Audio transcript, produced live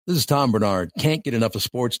This is Tom Bernard. Can't get enough of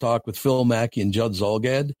sports talk with Phil Mackey and Judd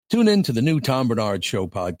Zolgad? Tune in to the new Tom Bernard Show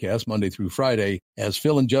podcast Monday through Friday as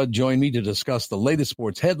Phil and Judd join me to discuss the latest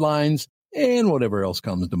sports headlines and whatever else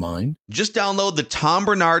comes to mind. Just download the Tom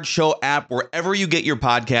Bernard Show app wherever you get your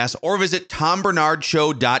podcasts or visit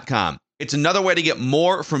tombernardshow.com. It's another way to get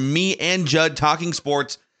more from me and Judd talking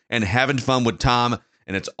sports and having fun with Tom,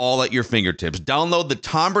 and it's all at your fingertips. Download the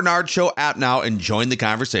Tom Bernard Show app now and join the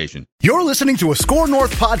conversation. You're listening to a Score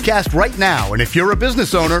North podcast right now, and if you're a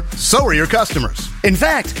business owner, so are your customers. In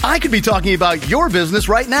fact, I could be talking about your business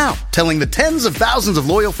right now, telling the tens of thousands of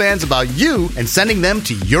loyal fans about you and sending them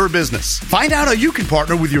to your business. Find out how you can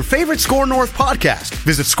partner with your favorite Score North podcast.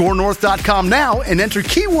 Visit scorenorth.com now and enter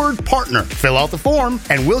keyword partner. Fill out the form,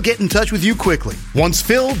 and we'll get in touch with you quickly. Once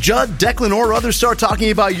Phil, Judd, Declan, or others start talking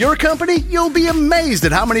about your company, you'll be amazed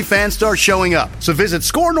at how many fans start showing up. So visit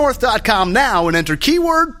scorenorth.com now and enter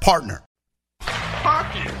keyword partner.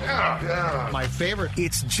 Hockey, yeah. My favorite.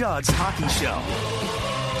 It's Judd's Hockey Show.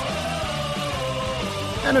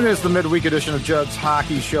 And it is the midweek edition of Judd's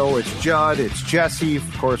Hockey Show. It's Judd, it's Jesse,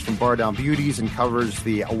 of course, from Bar Down Beauties, and covers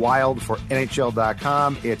the Wild for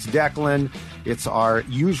NHL.com. It's Declan. It's our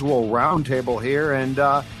usual roundtable here. And,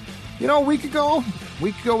 a week ago,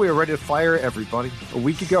 we were ready to fire everybody. A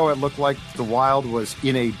week ago, it looked like the Wild was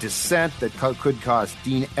in a descent that could cost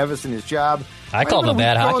Dean Evison his job. I called them a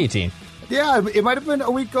bad hockey team. Yeah, it might have been a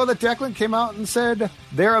week ago that Declan came out and said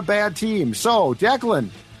they're a bad team. So, Declan,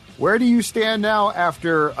 where do you stand now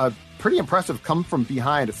after a pretty impressive come from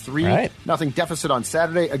behind, a 3-0 deficit on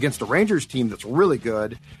Saturday against a Rangers team that's really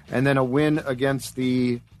good, and then a win against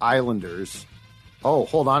the Islanders? Oh,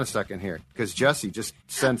 hold on a second here, because Jesse just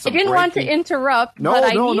sent some. I didn't want to interrupt, but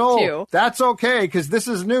I need to. That's okay, because this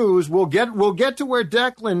is news. We'll get to where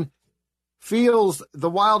Declan feels the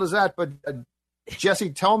Wild is at, but Jesse,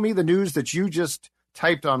 tell me the news that you just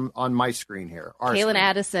typed on my screen here. Calen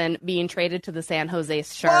Addison being traded to the San Jose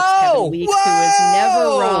Sharks. Kevin Weeks, who is never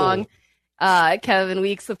wrong. Kevin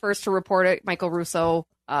Weeks, the first to report it. Michael Russo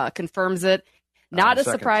confirms it. Not a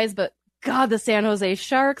surprise, but God, the San Jose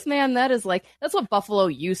Sharks, man, that's what Buffalo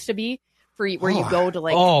used to be, where you go to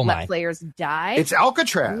let players die. It's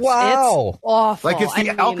Alcatraz. Wow. It's awful. Like it's the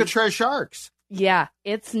Alcatraz Sharks. Yeah,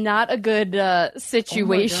 it's not a good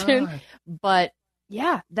situation, but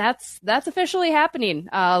yeah, that's officially happening.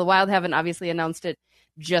 The Wild haven't obviously announced it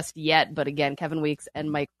just yet, but again, Kevin Weeks and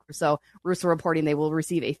Mike Russo reporting they will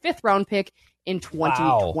receive a 5th round pick in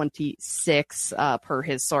 2026 per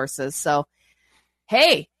his sources. So,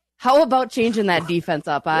 hey, how about changing that defense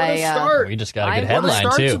up? We just got a good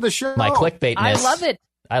headline too. My clickbaitness. I love it.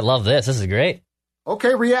 I love this. This is great.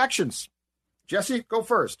 Okay, reactions. Jesse, go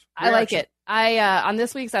first. I like it. On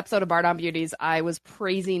this week's episode of Bar Down Beauties, I was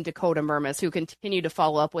praising Dakota Mermis, who continued to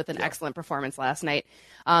follow up with an excellent performance last night.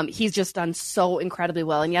 He's just done so incredibly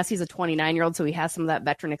well. And yes, he's a 29-year-old, so he has some of that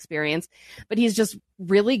veteran experience, but he's just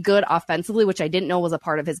really good offensively, which I didn't know was a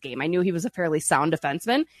part of his game. I knew he was a fairly sound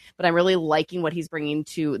defenseman, but I'm really liking what he's bringing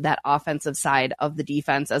to that offensive side of the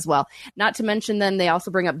defense as well. Not to mention then they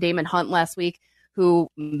also bring up Damon Hunt last week, who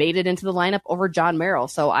made it into the lineup over John Merrill.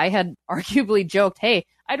 So I had arguably joked, hey,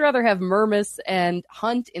 I'd rather have Mermis and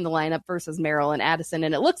Hunt in the lineup versus Merrill and Addison.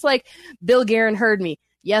 And it looks like Bill Guerin heard me.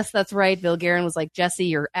 Yes, that's right. Bill Guerin was like, Jesse,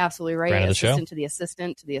 you're absolutely right. Assistant to the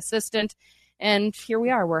assistant to the assistant. And here we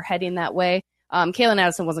are. We're heading that way. Calen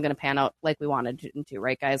Addison wasn't going to pan out like we wanted him to,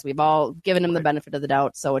 right, guys? We've all given him the benefit of the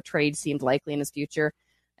doubt. So a trade seemed likely in his future.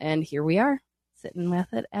 And here we are, sitting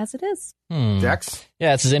with it as it is. Dex?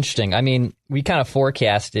 Yeah, this is interesting. I mean, we kind of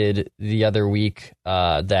forecasted the other week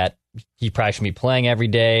that he probably should be playing every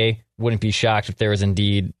day. Wouldn't be shocked if there was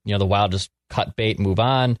indeed, the Wild just cut bait, move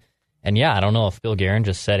on. And yeah, I don't know if Bill Guerin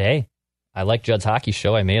just said, hey, I like Judd's Hockey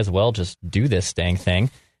Show. I may as well just do this dang thing.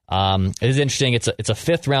 It is interesting. It's a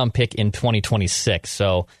 5th round pick in 2026.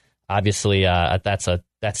 So obviously that's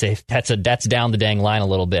down the dang line a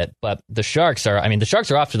little bit. But the Sharks are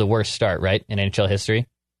off to the worst start, right, in NHL history.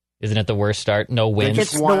 Isn't it the worst start? No wins.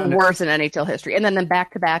 It's the worst in NHL history. And then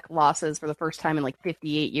back-to-back losses for the first time in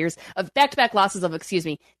 58 years. Of back-to-back losses of,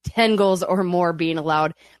 10 goals or more being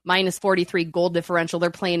allowed. Minus 43 goal differential.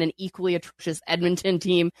 They're playing an equally atrocious Edmonton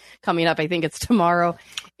team coming up. I think it's tomorrow.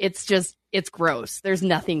 It's gross. There's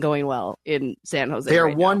nothing going well in San Jose. They're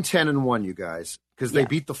right 1-10-1 , you guys. Because they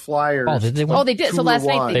beat the Flyers. Oh, did they win? Oh, they did. So last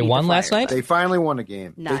night they won last night? They finally won a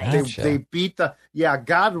game. Nice. They beat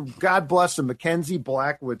God bless them. Mackenzie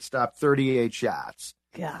Blackwood stopped 38 shots.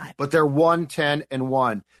 God. But they're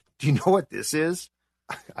 1-10-1. Do you know what this is?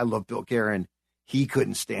 I love Bill Guerin. He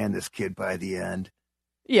couldn't stand this kid by the end.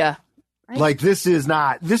 Yeah. Right. This is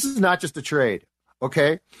not just a trade.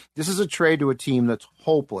 Okay? This is a trade to a team that's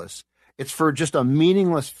hopeless. It's for just a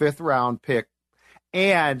meaningless 5th-round pick.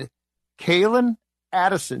 And Calen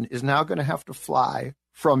Addison is now going to have to fly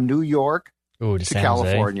from New York to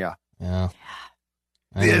California. Yeah.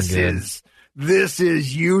 This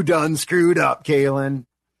is you done screwed up, Calen.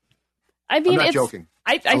 I mean, I'm not joking.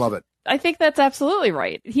 I love it. I think that's absolutely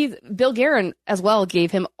right. Bill Guerin as well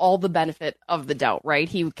gave him all the benefit of the doubt, right?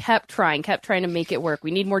 He kept trying to make it work. We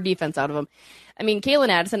need more defense out of him. I mean, Calen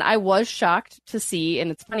Addison, I was shocked to see, and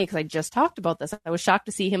it's funny because I just talked about this. I was shocked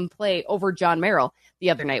to see him play over John Merrill the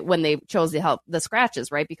other night when they chose to help the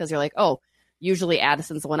scratches, right? Because you're like, oh, usually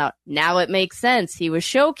Addison's the one out. Now it makes sense. He was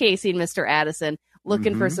showcasing Mr. Addison,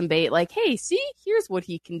 looking for some bait, like, hey, see, here's what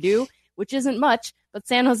he can do, which isn't much. But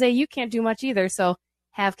San Jose, you can't do much either. So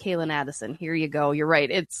have Calen Addison. Here you go. You're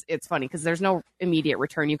right. It's funny because there's no immediate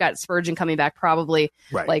return. You've got Spurgeon coming back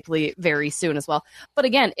likely very soon as well. But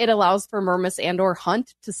again, it allows for Mermis and or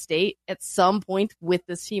Hunt to stay at some point with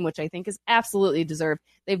this team, which I think is absolutely deserved.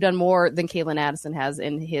 They've done more than Calen Addison has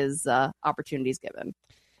in his opportunities given.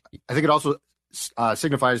 I think it also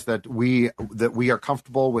signifies that we are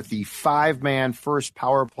comfortable with the 5-man first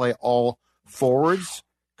power play all forwards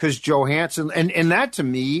because Johansson, and that to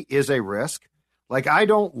me is a risk. Like, I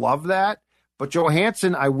don't love that, but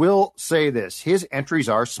Johansson, I will say this, his entries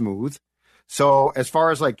are smooth. So as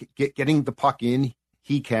far as like getting the puck in,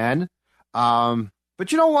 he can.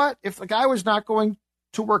 But you know what? If the guy was not going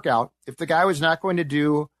to work out, if the guy was not going to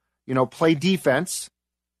do, play defense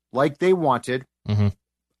like they wanted,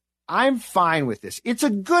 I'm fine with this. It's a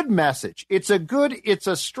good message. It's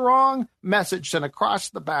a strong message sent across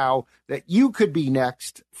the bow that you could be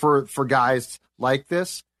next for guys like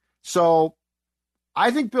this. So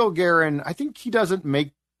I think Bill Guerin, he doesn't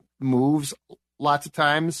make moves lots of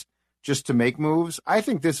times just to make moves. I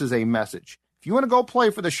think this is a message. If you want to go play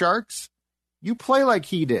for the Sharks, you play like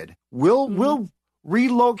he did. We'll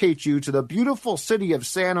relocate you to the beautiful city of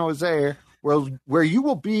San Jose where you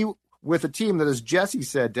will be with a team that, as Jesse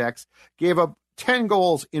said, Dex, gave up 10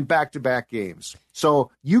 goals in back-to-back games.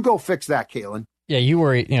 So you go fix that, Calen. Yeah, you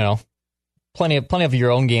were, plenty of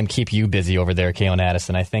your own game keep you busy over there, Calen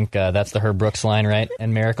Addison. I think that's the Herb Brooks line, right?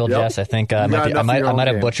 And Miracle, yep. Jess. I think I might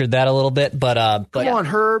have butchered that a little bit, but come on,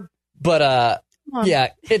 Herb. But yeah,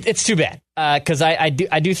 it's too bad because I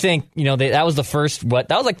do think that was the first that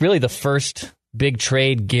was like really the first big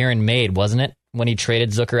trade Guerin made, wasn't it? When he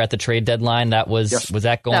traded Zucker at the trade deadline, was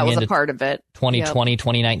that going into a part of it. 2020,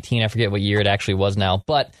 2019? I forget what year it actually was now,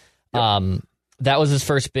 but. That was his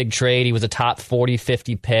first big trade. He was a top 40,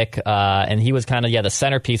 50 pick, and he was kind of, the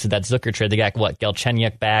centerpiece of that Zucker trade. They got,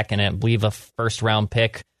 Galchenyuk back, and I believe a first-round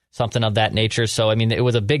pick, something of that nature. So, I mean, it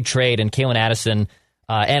was a big trade, and Calen Addison,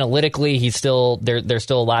 analytically, he's still there's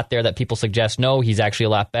still a lot there that people suggest, no, he's actually a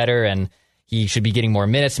lot better, and he should be getting more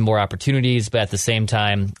minutes and more opportunities, but at the same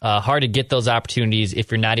time, hard to get those opportunities if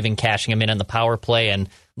you're not even cashing them in on the power play. And,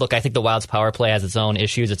 look, I think the Wild's power play has its own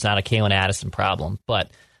issues. It's not a Calen Addison problem, but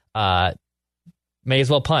may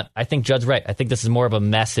as well punt. I think Judd's right. I think this is more of a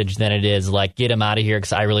message than it is like, get him out of here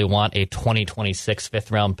because I really want a 2026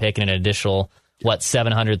 5th-round pick and an additional,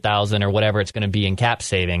 $700,000 or whatever it's going to be in cap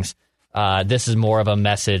savings. This is more of a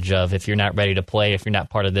message of if you're not ready to play, if you're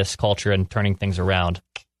not part of this culture and turning things around,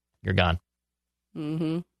 you're gone.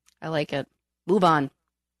 I like it. Move on.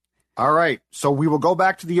 All right. So we will go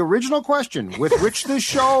back to the original question with which this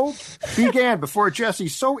show began before Jesse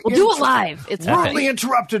do it live. It's rudely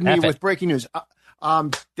interrupted me with breaking news.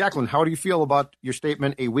 Declan, how do you feel about your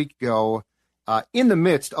statement a week ago in the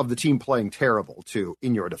midst of the team playing terrible, too,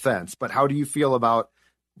 in your defense? But how do you feel about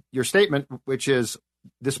your statement, which is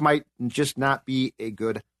this might just not be a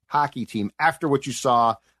good hockey team after what you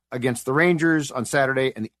saw against the Rangers on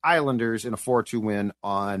Saturday and the Islanders in a 4-2 win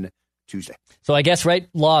on Tuesday? So I guess, right,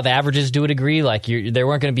 law of averages do a degree. Like they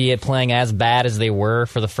weren't going to be playing as bad as they were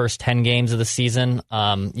for the first 10 games of the season.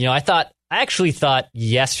 I actually thought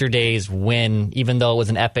yesterday's win, even though it was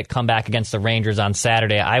an epic comeback against the Rangers on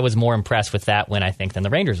Saturday, I was more impressed with that win, I think, than the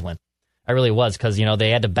Rangers win. I really was, because, they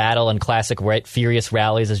had to battle in classic furious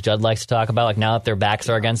rallies, as Judd likes to talk about. Like, now that their backs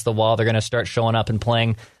are against the wall, they're going to start showing up and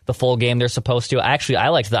playing the full game they're supposed to. I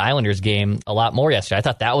liked the Islanders game a lot more yesterday. I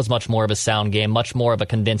thought that was much more of a sound game, much more of a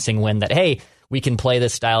convincing win that, hey, we can play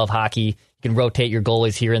this style of hockey. You can rotate your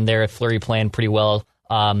goalies here and there. If Fleury playing pretty well,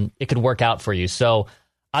 it could work out for you. So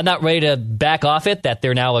I'm not ready to back off it that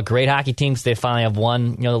they're now a great hockey team because they finally have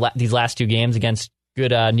won these last 2 games against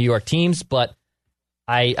good New York teams. But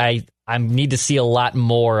I need to see a lot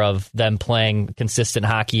more of them playing consistent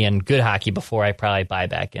hockey and good hockey before I probably buy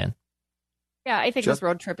back in. Yeah, I think this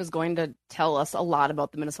road trip is going to tell us a lot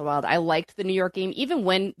about the Minnesota Wild. I liked the New York game. Even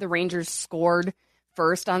when the Rangers scored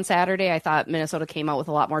first on Saturday. I thought Minnesota came out with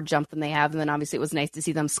a lot more jump than they have. And then obviously it was nice to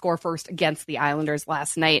see them score first against the Islanders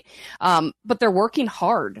last night. But they're working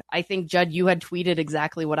hard. I think, Judd, you had tweeted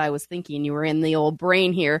exactly what I was thinking. You were in the old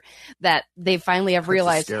brain here that they finally have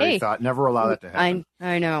realized, hey, thought. Never allow that to happen.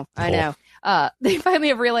 I know. They finally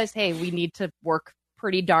have realized, hey, we need to work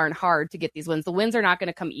pretty darn hard to get these wins. The wins are not going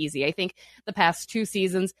to come easy. I think the past 2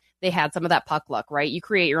 seasons, they had some of that puck luck, right? You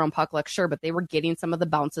create your own puck luck, sure, but they were getting some of the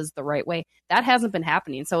bounces the right way. That hasn't been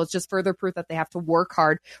happening. So it's just further proof that they have to work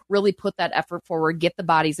hard, really put that effort forward, get the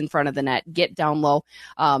bodies in front of the net, get down low,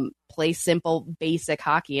 play simple, basic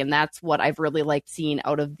hockey. And that's what I've really liked seeing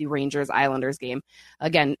out of the Rangers-Islanders game.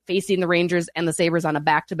 Again, facing the Rangers and the Sabres on a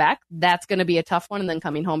back-to-back, that's going to be a tough one. And then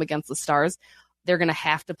coming home against the Stars, they're going to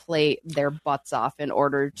have to play their butts off in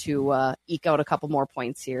order to eke out a couple more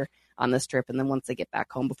points here on this trip. And then once they get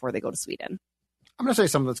back home before they go to Sweden. I'm going to say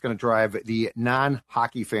something that's going to drive the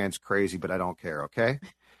non-hockey fans crazy, but I don't care, okay?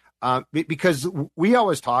 Because we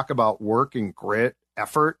always talk about work and grit,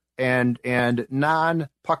 effort, and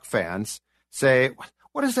non-puck fans say,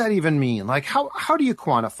 what does that even mean? Like, how do you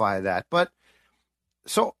quantify that? But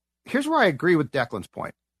so here's where I agree with Declan's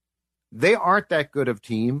point. They aren't that good of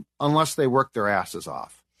team unless they work their asses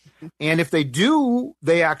off. And if they do,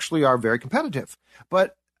 they actually are very competitive.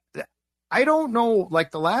 But I don't know,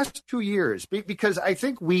 like the last 2 years, because I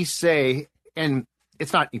think we say, and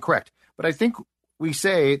it's not incorrect, but I think we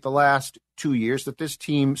say the last 2 years that this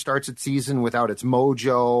team starts its season without its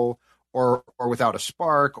mojo or without a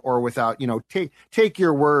spark or without, take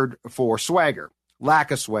your word for swagger,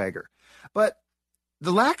 lack of swagger. But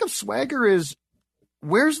the lack of swagger is,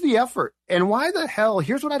 where's the effort? And why the hell?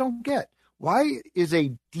 Here's what I don't get. Why is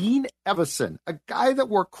a Dean Evison, a guy that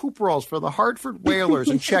wore Cooperalls for the Hartford Whalers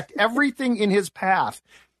and checked everything in his path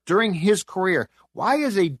during his career, why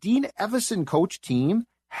is a Dean Evison coach team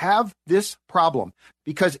have this problem?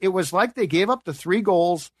 Because it was like they gave up the 3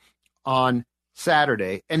 goals on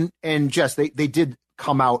Saturday. And Jess, they did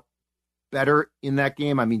come out better in that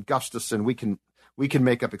game. I mean, Gustafsson, we can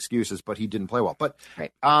make up excuses, but he didn't play well. But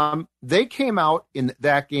right. They came out in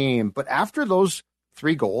that game, but after those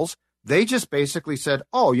 3 goals, they just basically said,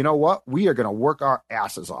 oh, you know what? We are going to work our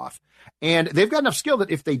asses off. And they've got enough skill that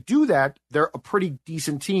if they do that, they're a pretty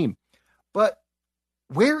decent team. But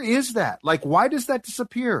where is that? Like, why does that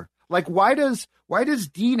disappear? Like, why does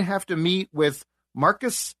Dean have to meet with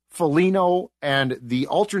Marcus Foligno and the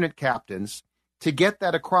alternate captains to get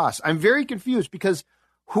that across? I'm very confused because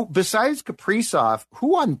who, besides Kaprizov,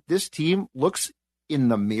 who on this team looks in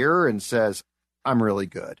the mirror and says, I'm really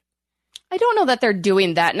good? I don't know that they're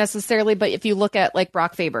doing that necessarily, but if you look at like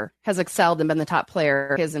Brock Faber has excelled and been the top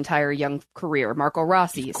player his entire young career. Marco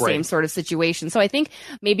Rossi, same sort of situation. So I think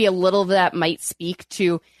maybe a little of that might speak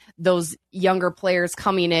to those younger players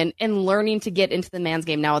coming in and learning to get into the man's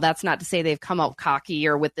game. Now, that's not to say they've come out cocky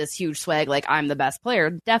or with this huge swag like I'm the best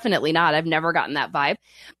player. Definitely not. I've never gotten that vibe.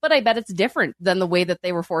 But I bet it's different than the way that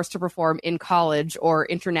they were forced to perform in college or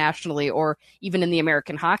internationally or even in the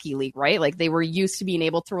American Hockey League, right? Like they were used to being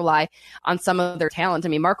able to rely on some of their talent. I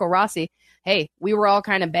mean, Marco Rossi, hey, we were all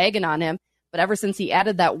kind of bagging on him. But ever since he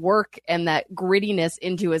added that work and that grittiness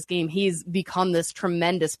into his game, he's become this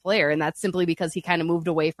tremendous player. And that's simply because he kind of moved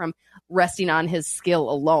away from resting on his skill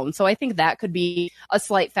alone. So I think that could be a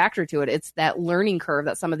slight factor to it. It's that learning curve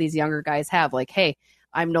that some of these younger guys have. Like, hey,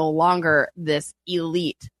 I'm no longer this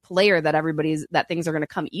elite player that things are going to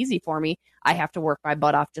come easy for me. I have to work my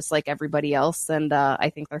butt off just like everybody else. And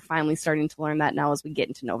I think they're finally starting to learn that now as we get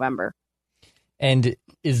into November. And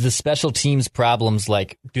is the special teams problems,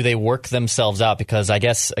 like, do they work themselves out? Because I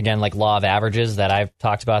guess, again, like law of averages that I've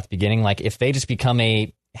talked about at the beginning, like if they just become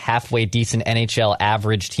a halfway decent NHL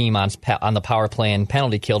average team on the power play and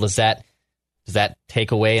penalty kill, does that take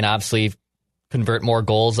away and obviously convert more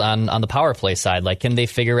goals on the power play side? Like, can they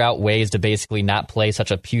figure out ways to basically not play such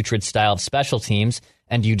a putrid style of special teams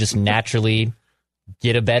and you just naturally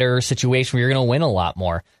get a better situation where you're going to win a lot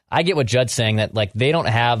more? I get what Judd's saying, that like they don't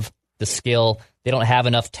have the skill. They don't have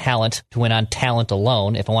enough talent to win on talent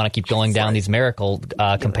alone, if I want to keep going down these miracle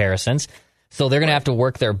comparisons. So they're going to have to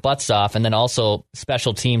work their butts off. And then also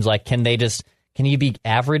special teams, like, can you be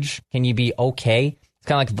average? Can you be okay?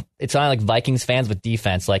 It's kind of like Vikings fans with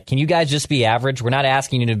defense. Like, can you guys just be average? We're not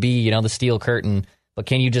asking you to be, the steel curtain, but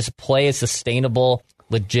can you just play a sustainable,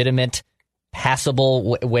 legitimate,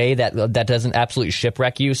 passable way that doesn't absolutely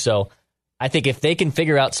shipwreck you? So I think if they can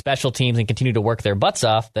figure out special teams and continue to work their butts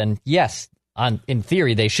off, then yes, in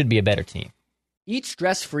theory, they should be a better team. Eat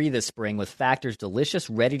stress-free this spring with Factor's delicious,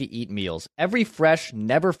 ready-to-eat meals. Every fresh,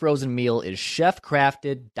 never-frozen meal is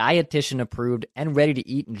chef-crafted, dietitian-approved, and ready to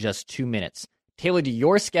eat in just 2 minutes. Tailored to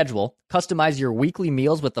your schedule, customize your weekly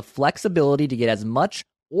meals with the flexibility to get as much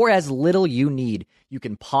or as little you need. You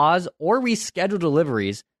can pause or reschedule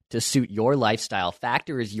deliveries to suit your lifestyle.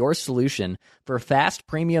 Factor is your solution for fast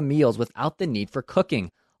premium meals without the need for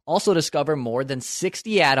cooking. Also discover more than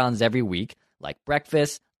 60 add-ons every week, like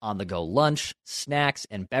breakfast, on-the-go lunch, snacks,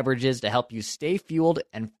 and beverages to help you stay fueled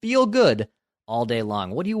and feel good all day long.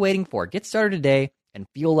 What are you waiting for? Get started today and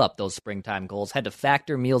fuel up those springtime goals. Head to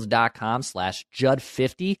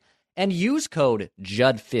factormeals.com/Judd50 and use code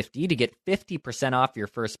Judd50 to get 50% off your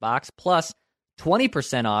first box plus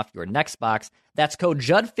 20% off your next box. That's code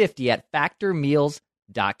Judd50 at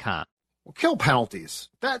factormeals.com. Well, kill penalties.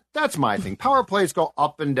 That's my thing. Power plays go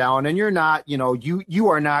up and down, and you're not, you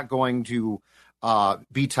are not going to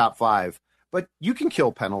be top 5, but you can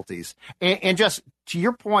kill penalties. And just to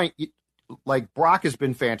your point, like Brock has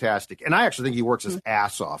been fantastic, and I actually think he works his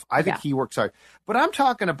ass off. I think he works hard, but I'm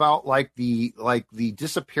talking about like the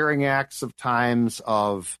disappearing acts of times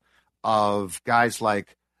of guys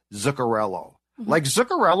like Zuccarello. Like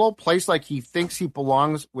Zuccarello plays like he thinks he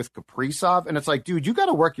belongs with Kaprizov, and it's like, dude, you got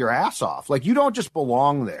to work your ass off. Like you don't just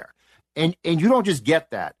belong there, and you don't just get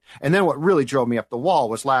that. And then what really drove me up the wall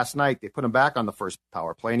was last night they put him back on the first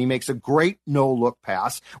power play, and he makes a great no-look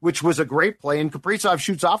pass, which was a great play, and Kaprizov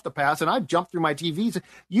shoots off the pass, and I jumped through my TVs.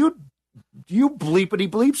 You bleepity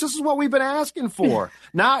bleeps. This is what we've been asking for,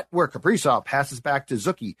 not where Kaprizov passes back to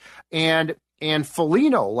Zucchi. And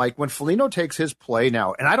Foligno, like when Foligno takes his play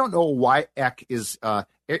now, and I don't know why Eck is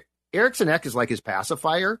Eriksson Ek is like his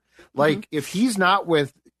pacifier. Like if he's not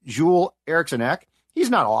with Jules Eriksson Ek,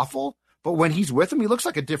 he's not awful, but when he's with him, he looks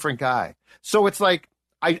like a different guy. So it's like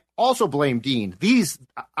I also blame Dean.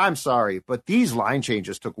 I'm sorry, but these line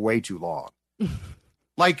changes took way too long.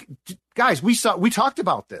 Like, guys, we talked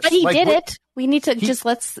about this. But he did it. We need to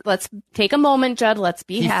let's take a moment, Judd. Let's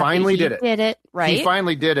be happy. Finally he did it, right? He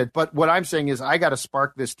finally did it. But what I'm saying is I got to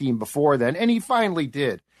spark this team before then, and he finally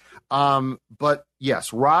did. But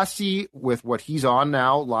yes, Rossi with what he's on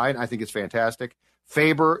now, line, I think is fantastic.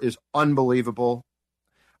 Faber is unbelievable.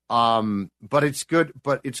 But it's good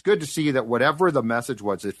to see that whatever the message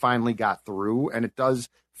was, it finally got through, and it does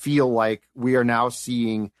feel like we are now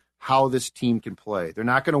seeing how this team can play. They're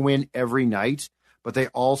not going to win every night, but they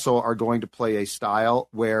also are going to play a style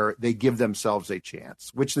where they give themselves a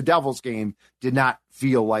chance, which the Devils game did not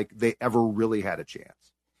feel like they ever really had a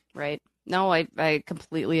chance. Right. No, I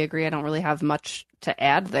completely agree. I don't really have much to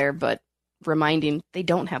add there, but reminding they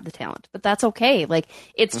don't have the talent, but that's okay. Like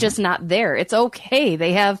it's just not there. It's okay.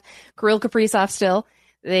 They have Kirill Kaprizov still.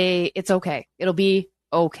 It's okay. It'll be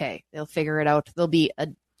okay. They'll figure it out. They'll be a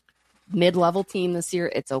mid-level team this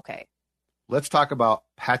year. It's okay. Let's talk about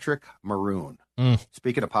Patrick Maroon.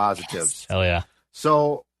 Speaking of positives. Yes. Hell yeah.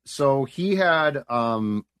 So he had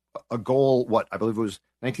a goal, I believe it was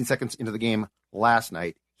 19 seconds into the game last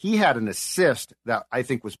night. He had an assist that I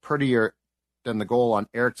think was prettier than the goal on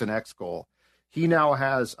Eriksson Ek's goal. He now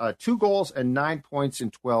has 2 goals and 9 points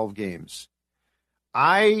in 12 games.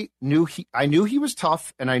 I knew he was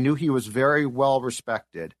tough, and I knew he was very well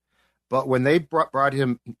respected. But when they brought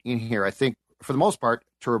him in here, I think for the most part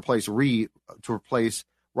to replace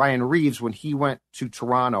Ryan Reeves when he went to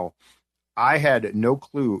Toronto, I had no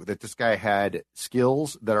clue that this guy had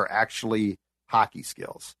skills that are actually hockey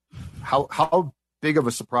skills. How big of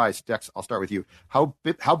a surprise, Dex? I'll start with you. How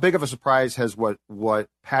big of a surprise has what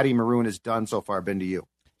Patty Maroon has done so far been to you?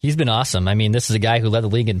 He's been awesome. I mean, this is a guy who led the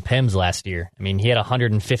league in PIMS last year. I mean, he had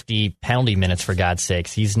 150 penalty minutes, for God's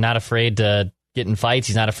sakes. He's not afraid to get in fights.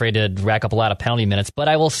 He's not afraid to rack up a lot of penalty minutes. But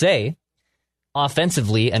I will say,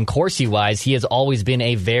 offensively and Corsi-wise, he has always been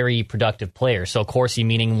a very productive player. So Corsi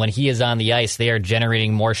meaning when he is on the ice, they are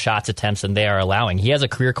generating more shots attempts than they are allowing. He has a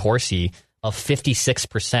career Corsi of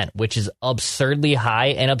 56%, which is absurdly high,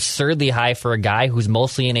 and absurdly high for a guy who's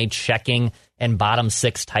mostly in a checking and bottom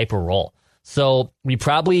 6 type of role. So we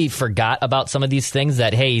probably forgot about some of these things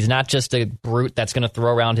that, hey, he's not just a brute that's going to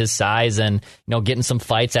throw around his size and, get in some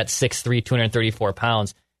fights at 6'3", 234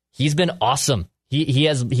 pounds. He's been awesome. He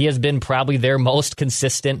has been probably their most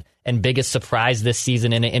consistent and biggest surprise this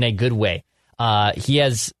season in a good way. I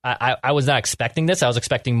was not expecting this. I was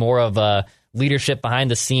expecting more of leadership behind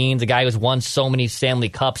the scenes, a guy who's won so many Stanley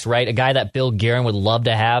Cups, right? A guy that Bill Guerin would love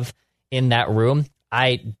to have in that room.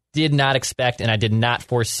 I did not expect, and I did not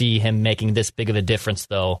foresee him making this big of a difference,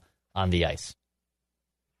 though, on the ice.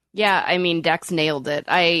 Yeah, I mean, Dex nailed it.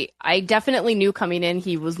 I definitely knew coming in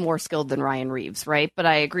he was more skilled than Ryan Reeves, right? But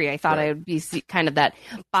I agree. I thought I would be kind of that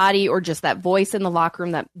body or just that voice in the locker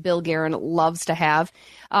room that Bill Guerin loves to have.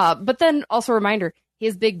 But then also a reminder,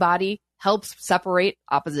 his big body helps separate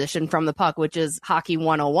opposition from the puck, which is hockey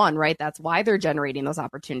 101, right? That's why they're generating those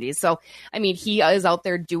opportunities. So, I mean, he is out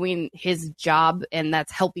there doing his job, and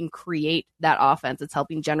that's helping create that offense. It's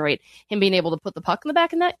helping generate him being able to put the puck in the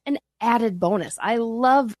back of net, an added bonus. I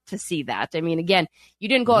love to see that. I mean, again, you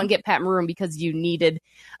didn't go out and get Pat Maroon because you needed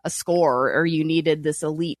a score or you needed this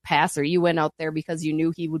elite passer. You went out there because you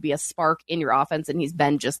knew he would be a spark in your offense, and he's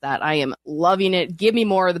been just that. I am loving it. Give me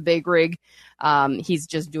more of the big rig. He's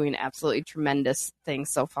just doing absolutely tremendous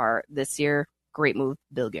things so far this year. Great move,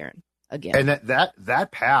 Bill Guerin. Again. And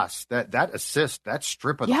that pass, that assist, that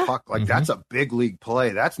strip of the puck, like that's a big league play.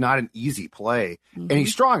 That's not an easy play. And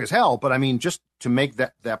he's strong as hell, but I mean, just to make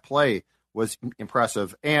that play was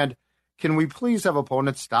impressive. And can we please have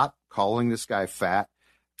opponents stop calling this guy fat?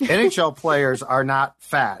 NHL players are not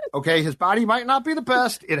fat. Okay, his body might not be the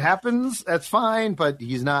best. It happens. That's fine, but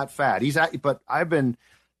he's not fat.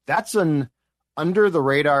 That's an under the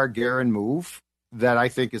radar Guerin move that I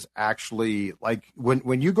think is actually like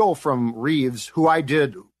when you go from Reeves, who I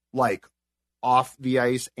did like off the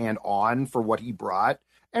ice and on for what he brought,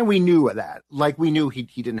 and we knew that, like we knew he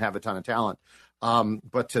didn't have a ton of talent,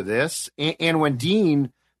 but to this, and when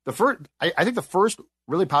Dean, I think the first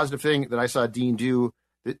really positive thing that I saw Dean do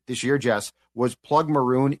this year, Jess, was plug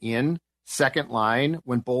Maroon in second line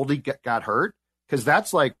when Boldy got hurt. Because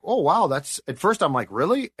that's like, oh, wow, that's at first I'm like,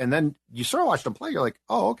 really? And then you sort of watch them play. You're like,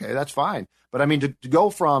 oh, okay, that's fine. But I mean, to go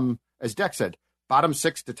from, as Deck said, bottom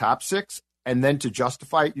six to top six, and then to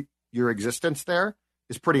justify your existence there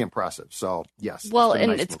is pretty impressive. So, yes. Well,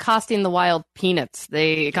 and it's costing the Wild peanuts.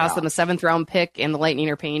 They cost them a 7th round pick, and the Lightning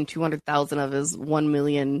are paying $200,000 of his $1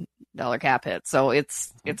 million cap hit. So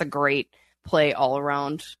it's a great play all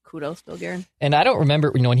around. Kudos, Bill Guerin. And I don't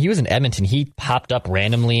remember, when he was in Edmonton, he popped up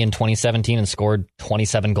randomly in 2017 and scored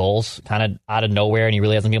 27 goals, kind of out of nowhere, and he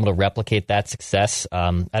really hasn't been able to replicate that success.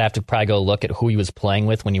 I'd have to probably go look at who he was playing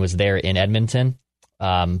with when he was there in Edmonton.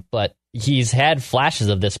 But he's had flashes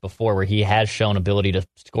of this before where he has shown ability to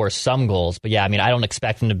score some goals. But yeah, I mean, I don't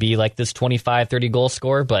expect him to be like this 25, 30 goal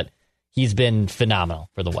scorer, but he's been phenomenal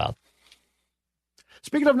for the Wild.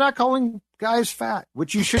 Speaking of not calling guys fat,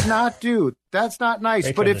 which you should not do, that's not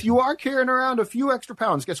nice. But if you are carrying around a few extra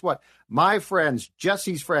pounds, guess what? My friends,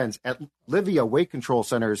 Jesse's friends at Livia Weight Control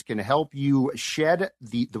Centers can help you shed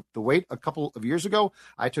the weight. A couple of years ago,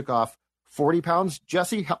 I took off 40 pounds.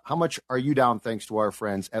 Jesse, how much are you down thanks to our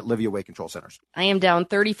friends at Livia Weight Control Centers? I am down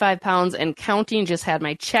 35 pounds and counting. Just had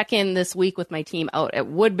my check-in this week with my team out at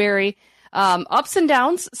Woodbury. Ups and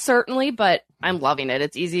downs, certainly, but I'm loving it.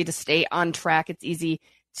 It's easy to stay on track. It's easy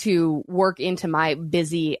to work into my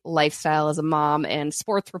busy lifestyle as a mom and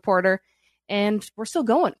sports reporter. And we're still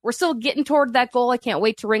going. We're still getting toward that goal. I can't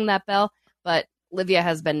wait to ring that bell. But Livia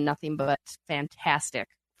has been nothing but fantastic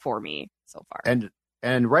for me so far.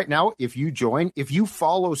 And right now, if you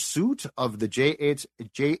follow suit of the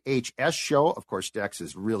JHS show, of course, Dex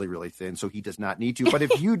is really, really thin, so he does not need to. But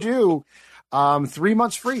if you do, 3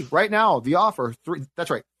 months free right now, the offer, that's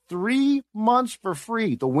right, 3 months for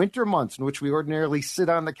free, the winter months in which we ordinarily sit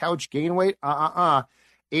on the couch, gain weight,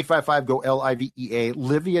 855-GO-LIVEA,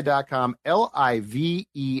 Livia.com, LIVEA.com.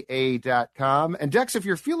 And Dex, if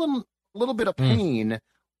you're feeling a little bit of pain,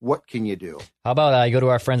 what can you do? How about you go to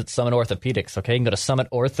our friends at Summit Orthopedics, okay? You can go to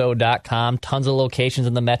summitortho.com. Tons of locations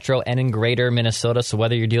in the metro and in greater Minnesota. So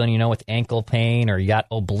whether you're dealing, with ankle pain or you got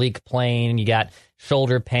oblique pain, you got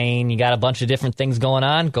shoulder pain, you got a bunch of different things going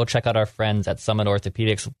on, go check out our friends at Summit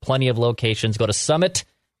Orthopedics. Plenty of locations. Go to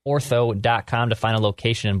summitortho.com to find a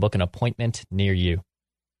location and book an appointment near you.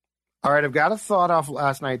 All right, I've got a thought off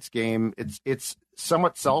last night's game. It's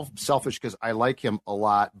somewhat selfish because I like him a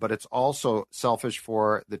lot, but it's also selfish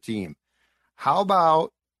for the team. How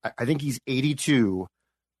about, I think he's 82,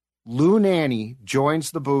 Lou Nanne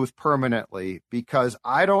joins the booth permanently, because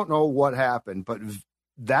I don't know what happened, but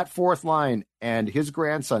that fourth line and his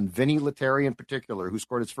grandson, Vinny Lettieri in particular, who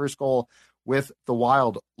scored his first goal with the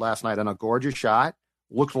Wild last night on a gorgeous shot,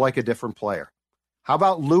 looked like a different player. How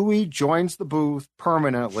about Louis joins the booth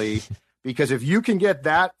permanently? Because if you can get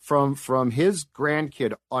that from his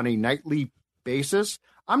grandkid on a nightly basis,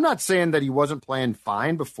 I'm not saying that he wasn't playing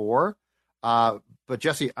fine before, but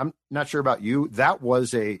Jesse, I'm not sure about you. That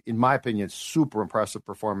was in my opinion, super impressive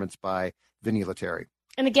performance by Vinny Lettieri.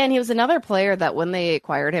 And again, he was another player that when they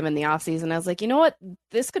acquired him in the offseason, I was like, you know what?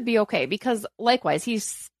 This could be okay. Because likewise,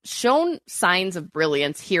 he's shown signs of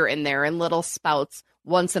brilliance here and there in little spouts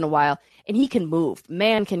once in a while. And he can move.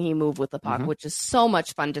 Man, can he move with the puck, which is so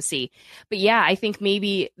much fun to see. But yeah, I think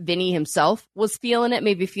maybe Vinny himself was feeling it,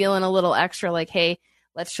 maybe feeling a little extra like, hey,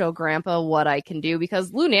 let's show Grandpa what I can do,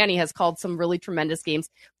 because Lou Nanne has called some really tremendous games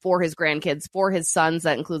for his grandkids, for his sons.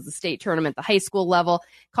 That includes the state tournament, the high school level,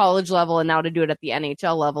 college level, and now to do it at the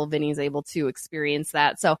NHL level, Vinny's able to experience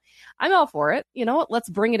that. So I'm all for it. You know what? Let's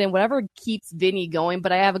bring it in, whatever keeps Vinny going.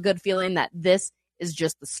 But I have a good feeling that this is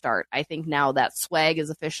just the start. I think now that swag is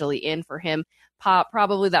officially in for him.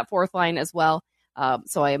 Probably that fourth line as well.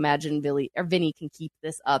 So I imagine Vinny can keep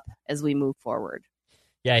this up as we move forward.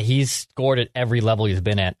 Yeah, he's scored at every level he's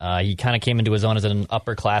been at. He kind of came into his own as an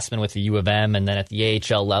upperclassman with the U of M, and then at the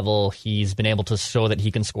AHL level, he's been able to show that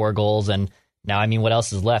he can score goals. And now, I mean, what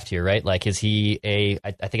else is left here, right? Like, is he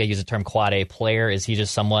I think I use the term quad A player. Is he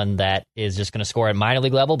just someone that is just going to score at minor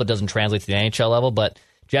league level but doesn't translate to the NHL level? But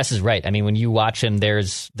Jess is right. I mean, when you watch him,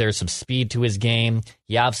 there's some speed to his game.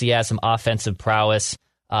 He obviously has some offensive prowess.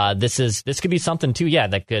 This could be something too,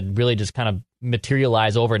 that could really just kind of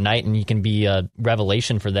materialize overnight, and he can be a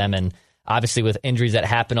revelation for them. And obviously, with injuries that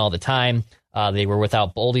happen all the time, they were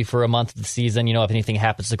without Boldy for a month of the season. You know, if anything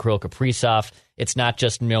happens to Kirill Kaprizov, it's not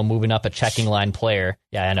just moving up a checking line player.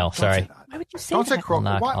 Yeah, I know. Sorry. Why would you say Don't that? say Kirill.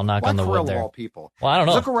 I'll knock on the wood there. All people? Well, I don't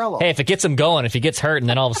know. Zuccarello. Hey, if it gets him going, if he gets hurt, and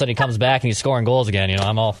then all of a sudden he comes back and he's scoring goals again,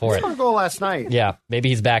 I'm all for He it. scored a goal last night. Yeah, maybe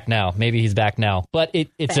he's back now. But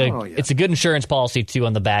it's a good insurance policy too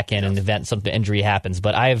on the back end in the event some injury happens.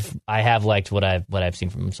 But I have liked what I've seen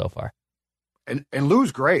from him so far. And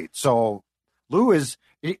Lou's great. So Lou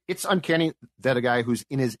it's uncanny that a guy who's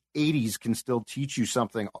in his 80s can still teach you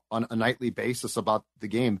something on a nightly basis about the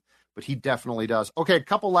game, but he definitely does. Okay, a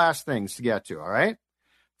couple last things to get to, all right?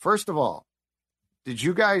 First of all, did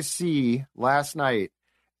you guys see last night,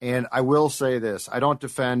 and I will say this, I don't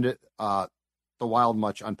defend the Wild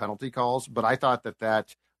much on penalty calls, but I thought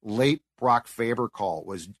that late Brock Faber call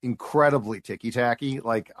was incredibly ticky-tacky.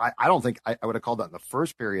 Like, I don't think I would have called that in the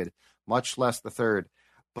first period, much less the third.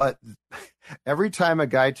 But every time a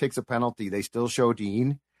guy takes a penalty, they still show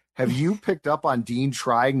Dean. Have you picked up on Dean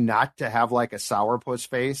trying not to have like a sourpuss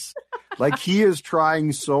face? Like, he is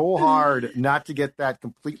trying so hard not to get that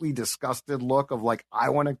completely disgusted look of like,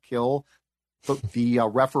 I want to kill the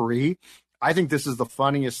referee. I think this is the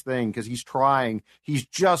funniest thing because he's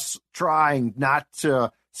just trying not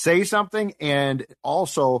to say something and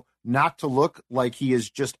also not to look like he is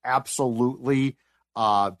just absolutely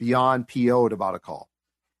beyond PO'd about a call.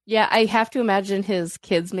 Yeah, I have to imagine his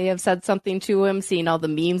kids may have said something to him, seeing all the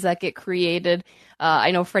memes that get created. I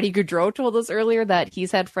know Freddie Gaudreau told us earlier that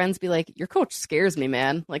he's had friends be like, your coach scares me,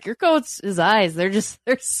 man. Like, your coach, his eyes, there's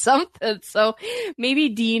something. So maybe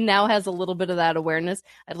Dean now has a little bit of that awareness.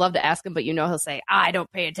 I'd love to ask him, but he'll say, I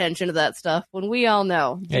don't pay attention to that stuff. When we all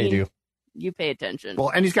know, Dean, yeah, you do. You pay attention. Well,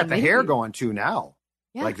 and he's got the hair going too now.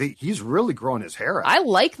 Yeah. Like, he's really growing his hair out. I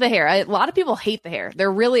like the hair. A lot of people hate the hair.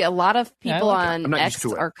 A lot of people on X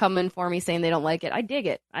are coming for me saying they don't like it. I dig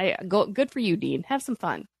it. Good for you, Dean. Have some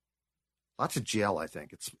fun. Lots of gel, I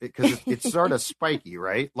think. It's because it's sort of spiky,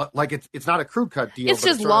 right? Like it's not a crew cut deal. It's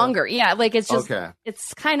just longer. Yeah, like it's just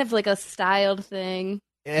It's kind of like a styled thing.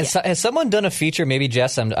 Has someone done a feature? Maybe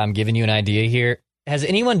Jess, I'm giving you an idea here. Has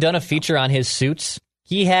anyone done a feature on his suits?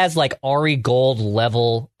 He has like Ari Gold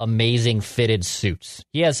level amazing fitted suits.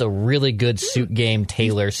 He has a really good suit game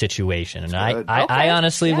tailor situation. And I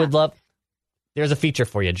honestly would love, there's a feature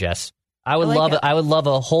for you, Jess. I would love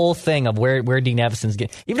a whole thing of where Dean Evason's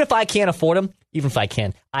getting. Even if I can't afford him,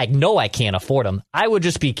 I know I can't afford him. I would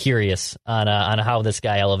just be curious on how this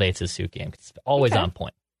guy elevates his suit game. It's always on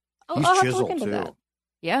point. He's chiseled too. That.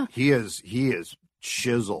 Yeah. He is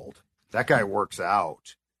chiseled. That guy works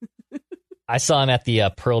out. I saw him at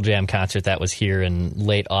the Pearl Jam concert that was here in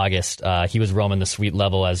late August. He was roaming the suite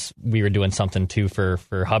level as we were doing something too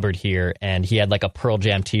for Hubbard here, and he had like a Pearl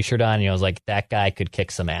Jam T-shirt on. And I was like, that guy could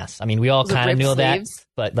kick some ass. I mean, we all kind of knew that,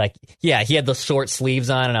 but like, yeah, he had the short sleeves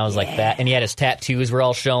on, and I was like that, and he had his tattoos were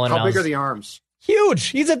all showing. How big are the arms? Huge.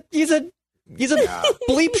 He's a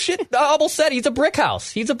bleep shit. I almost said he's a brick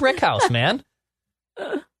house. He's a brick house, man.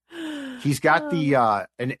 He's got the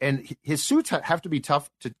and his suits have to be tough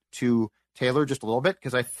to tailor just a little bit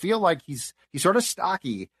because I feel like he's sort of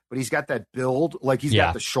stocky, but he's got that build, like he's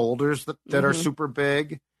got the shoulders that are super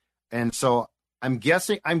big, and so I'm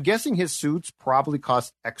guessing his suits probably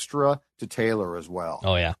cost extra to tailor as well.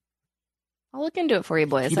 Oh yeah, I'll look into it for you,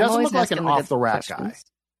 boys. He doesn't look like an off the rack guy.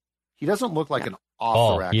 He doesn't look like an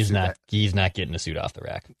off the rack. He's not getting a suit off the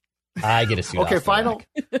rack. I get a suit. Okay, off the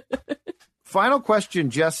rack. Final question,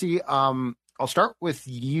 Jesse. I'll start with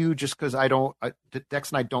you just because Dex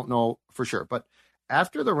and I don't know for sure. But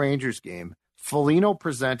after the Rangers game, Foligno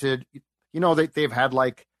presented, they've had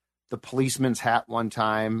like the policeman's hat one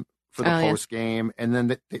time for the post game. And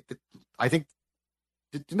then I think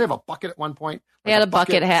Didn't they have a bucket at one point? They had a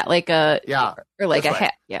bucket hat, or like a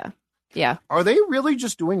hat. Yeah. Are they really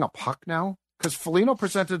just doing a puck now? Because Foligno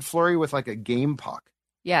presented Fleury with like a game puck.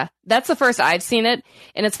 Yeah, that's the first I've seen it.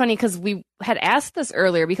 And it's funny because we had asked this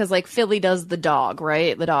earlier because like Philly does the dog,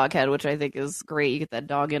 right? The dog head, which I think is great. You get that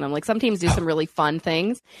dog in them. Like some teams do some really fun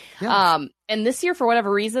things. Yeah. And this year, for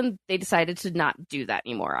whatever reason, they decided to not do that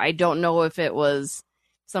anymore. I don't know if it was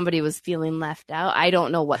somebody was feeling left out. I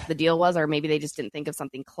don't know what the deal was, or maybe they just didn't think of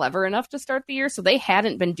something clever enough to start the year. So they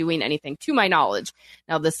hadn't been doing anything to my knowledge.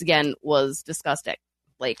 Now, this again was discussed at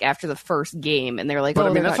like after the first game, and they're like,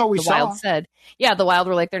 but, that's all we saw. Wild said, yeah, the Wild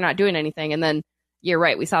were like, they're not doing anything. And then you're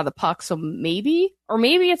right, we saw the puck. So maybe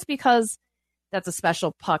it's because that's a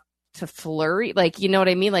special puck to Fleury. Like, you know what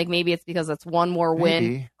I mean? Like maybe it's because that's one more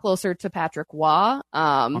win closer to Patrick Waugh.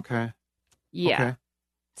 Okay. Yeah. Okay.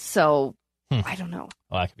 So I don't know.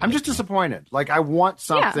 Well, I'm just disappointed. Like I want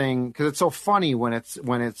something because it's so funny when it's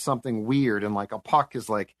something weird, and like a puck is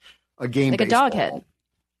like a game, like baseball. a dog head.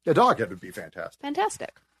 A dog head would be fantastic.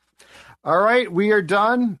 Fantastic. All right, we are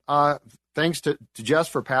done. Thanks to Jess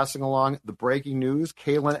for passing along the breaking news.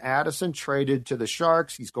 Calen Addison traded to the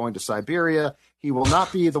Sharks. He's going to Siberia. He will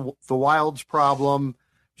not be the Wild's problem.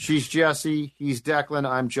 She's Jesse. He's Declan.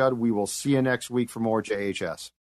 I'm Judd. We will see you next week for more JHS.